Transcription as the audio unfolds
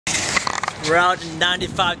We're out in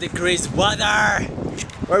 95 degrees weather.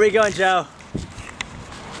 Where are we going, Joe?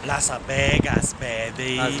 Las Vegas,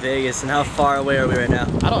 baby. Las Vegas. And how far away are we right now?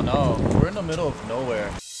 I don't know. We're in the middle of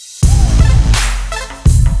nowhere.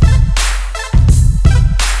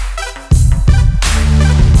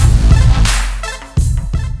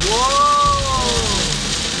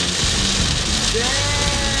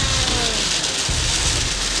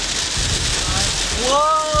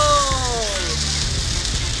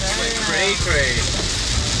 Cray.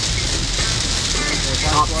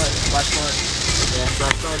 Flash flood. Yeah,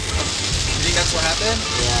 flash flood. You think that's what happened?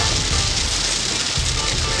 Yeah.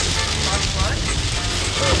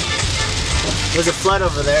 There was a flood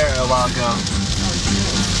over there a while ago.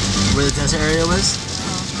 Where the desert area was?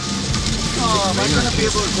 Oh, am I gonna be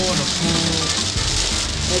able to go in a pool?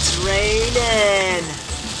 It's raining!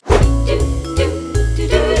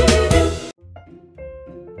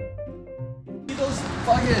 See those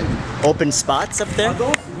fucking open spots up there? Are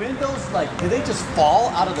those windows like, did they just fall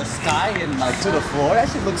out of the sky and like to the floor? That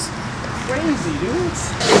shit looks crazy, dude.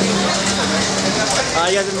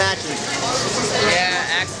 You guys are matching.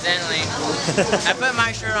 Yeah, accidentally. I put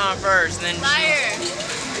my shirt on first and then Liar.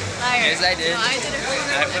 Liar. Yes, I did. No, I did it first.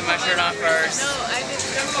 I put my shirt on first. No, I did it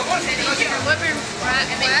first. Whipping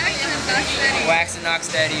Wax and knock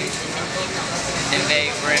steady. In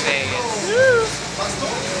Vegas, we're in Vegas.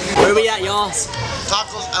 Where we at, y'all?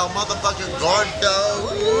 Tacos El motherfucking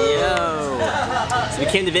Gordo. Yo. So we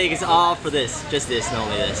came to Vegas all for this. Just this, and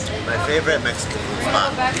only this. My favorite Mexican food spot.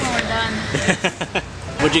 We'll go back when we're done.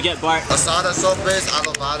 What'd you get, Bart? Asada sopes,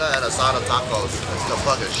 adobada, and asada tacos. It's the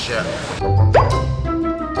fucking shit.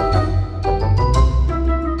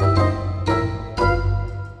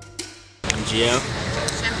 And Geo?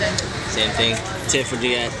 Same thing. Same thing. Tiff, what'd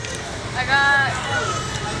you get? I got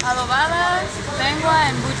adobada, lengua,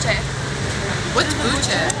 and buche. What's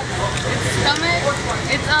buche? It's stomach.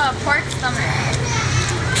 It's a pork stomach.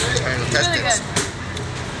 It's really good.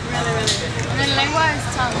 Really, really good. And then lengua is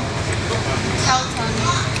tongue. Cow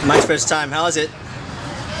tongue. My first time. How is it?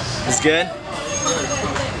 It's good?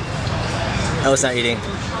 I was not eating.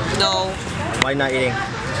 No. Why not eating?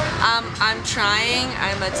 I'm trying.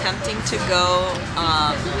 I'm attempting to go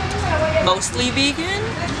mostly vegan,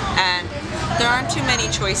 and there aren't too many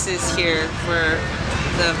choices here for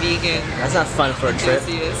the vegan That's not fun for a trip.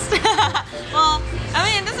 enthusiast. Well, I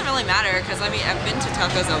mean, it doesn't really matter because I mean, I've been to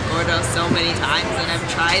Tacos El Gordo so many times, and I've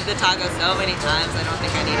tried the tacos so many times. I don't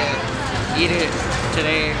think I need to eat it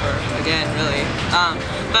today or again, really.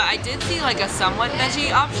 But I did see like a somewhat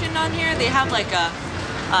veggie option on here. They have like a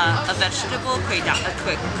vegetable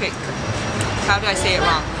how do I say it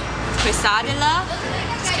wrong? Quesadilla?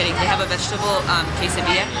 Just kidding, they have a vegetable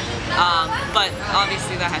quesadilla, but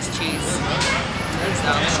obviously that has cheese.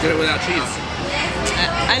 So. Just get it without cheese.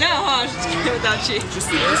 I know, huh? Just get it without cheese. It's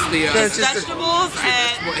vegetables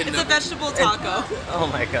and it's a vegetable taco. Oh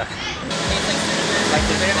my god.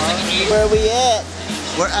 Where are we at?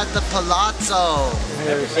 We're at the Palazzo.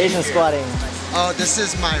 Asian squatting. Oh, this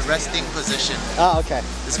is my resting position. Oh, okay.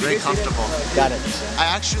 It's very comfortable. Got it. I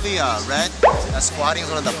actually read that squatting is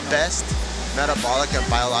one of the best metabolic and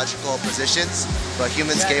biological positions, but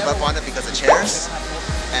humans gave up on it because of chairs.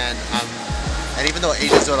 And even though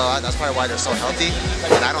Asians do it a lot, that's probably why they're so healthy.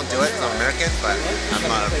 And I don't do it because I'm American, but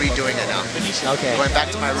I'm redoing it now. Okay. Going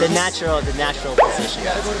back to my roots. The natural position.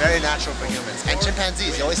 Yeah, it's very natural for humans. And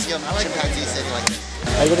chimpanzees, you always see them chimpanzees sitting like this.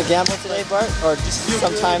 Are you gonna gamble today, Bart? Or just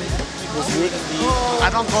sometime this week? I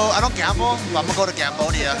don't gamble, but I'm gonna go to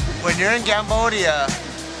Cambodia. When you're in Cambodia,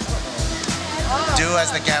 do as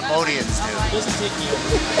the Cambodians do.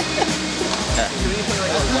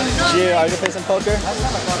 Gio, are you gonna play some poker?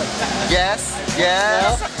 Yes.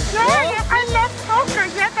 Yeah, I love poker.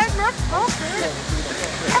 Yes, I love poker.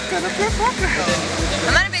 I'm gonna play poker.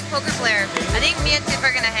 I'm not a big poker player. I think me and Tiff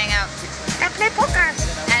are gonna hang out. And play poker.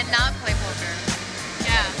 And not play poker.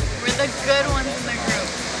 Yeah, we're the good ones in the group.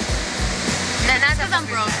 No, not Because I'm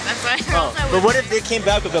broke. That's why. Oh, but what if they came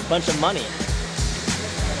back with a bunch of money?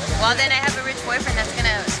 Well, then I have a rich boyfriend that's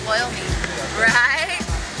gonna spoil me, right?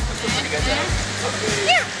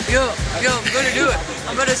 Yeah. Yo, I'm gonna do it.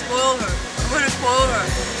 I'm gonna spoil her.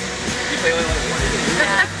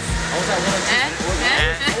 Yeah.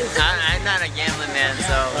 I'm not a gambling man,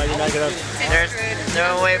 so You're not gonna... there's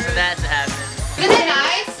no way for that to happen. Isn't it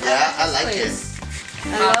nice? Yeah, I like it.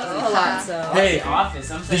 Hey,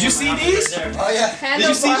 did you see these? Oh yeah. Did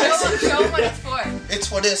you see this? Show them what it's for. It's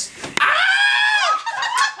for this.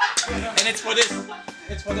 And it's for this.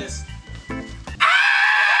 It's for this.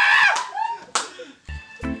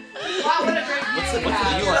 Wow, what a great What's the view. you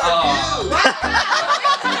are? Oh.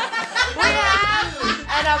 We have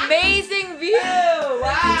an an amazing view. Wow.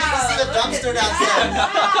 We get to see the dumpster downstairs.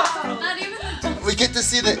 Wow. Not even the dumpster. We get to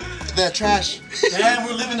see the trash. Damn,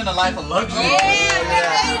 we're living in a life of luxury.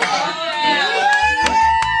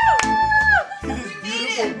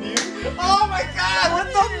 Oh my god, what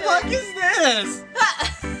the fuck is this?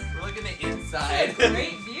 We're looking at inside.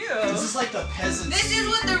 Great view. This is like the peasants. This is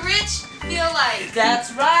what the rich feel like.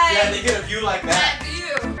 That's right. Yeah, they get a view like that. That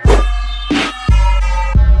view.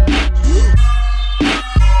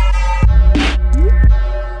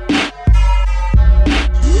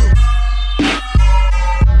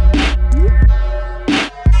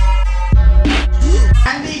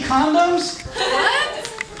 Candy condoms?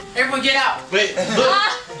 What? Everyone get out. Wait, look.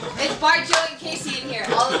 It's Bart, Joe, and Casey in here,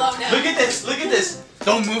 all alone now. Look at this, look at this.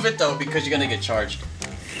 Don't move it though, because you're gonna get charged.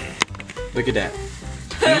 Look at that.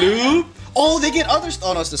 Lube. Oh, they get other stuff.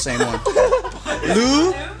 Oh, no, it's the same one.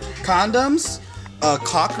 Lube, condoms, a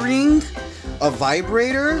cock ring, a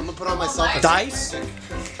vibrator, I'm gonna put on myself a dice.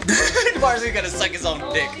 Bar's gonna suck his own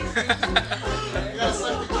dick. I gotta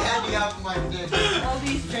suck the candy out of my dick. All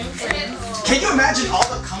these drinks. Can you imagine all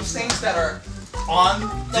the cum stains that are on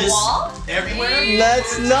The this wall? everywhere?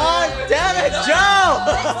 Let's not. Damn it, Joe.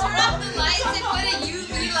 Let's turn off the lights and put a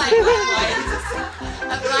UV light.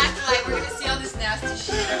 A black light. We're gonna see all this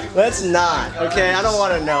nasty shit everywhere. Let's not. Okay, I don't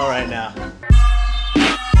want to know right now.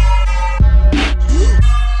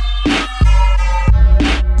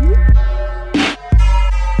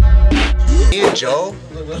 Me and Joe,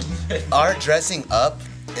 our dressing up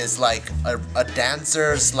is like a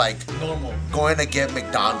dancer's like Normal. going to get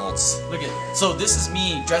McDonald's. Look at. So this is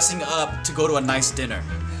me dressing up to go to a nice dinner.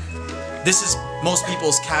 This is most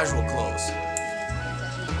people's casual clothes.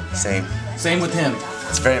 Same. Same with him.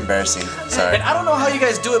 It's very embarrassing. Sorry. And I don't know how you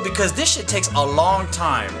guys do it because this shit takes a long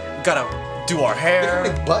time. We gotta do our hair. We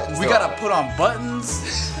gotta make buttons, We though. gotta put on buttons.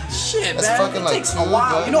 Shit, That's man. fucking It like takes a 2 while.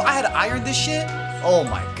 buttons. You know, I had to iron this shit. Oh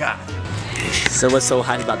my god. So what's so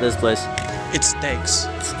hype about this place? It's steaks.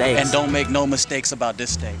 Steaks. And don't make no mistakes about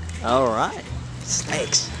this steak. All right.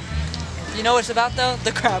 Steaks. You know what it's about though?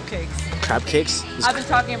 The crab cakes. Crab cakes? I've been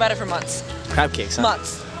talking about it for months. Crab cakes, huh?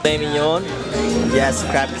 Months. Filet mignon. Yes,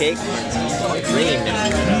 crab cake. Green.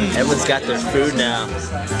 Everyone's got their food now.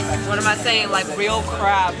 What am I saying? Like real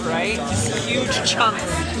crab, right? Just huge chunks.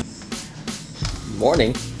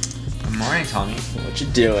 Morning. Good morning, Tommy. What you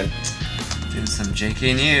doing? Doing some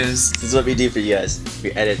JK News. This is what we do for you guys.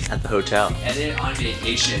 We edit at the hotel. Edit on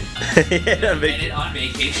vacation. Yeah, Edit on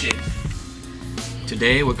vacation.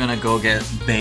 Today we're gonna go get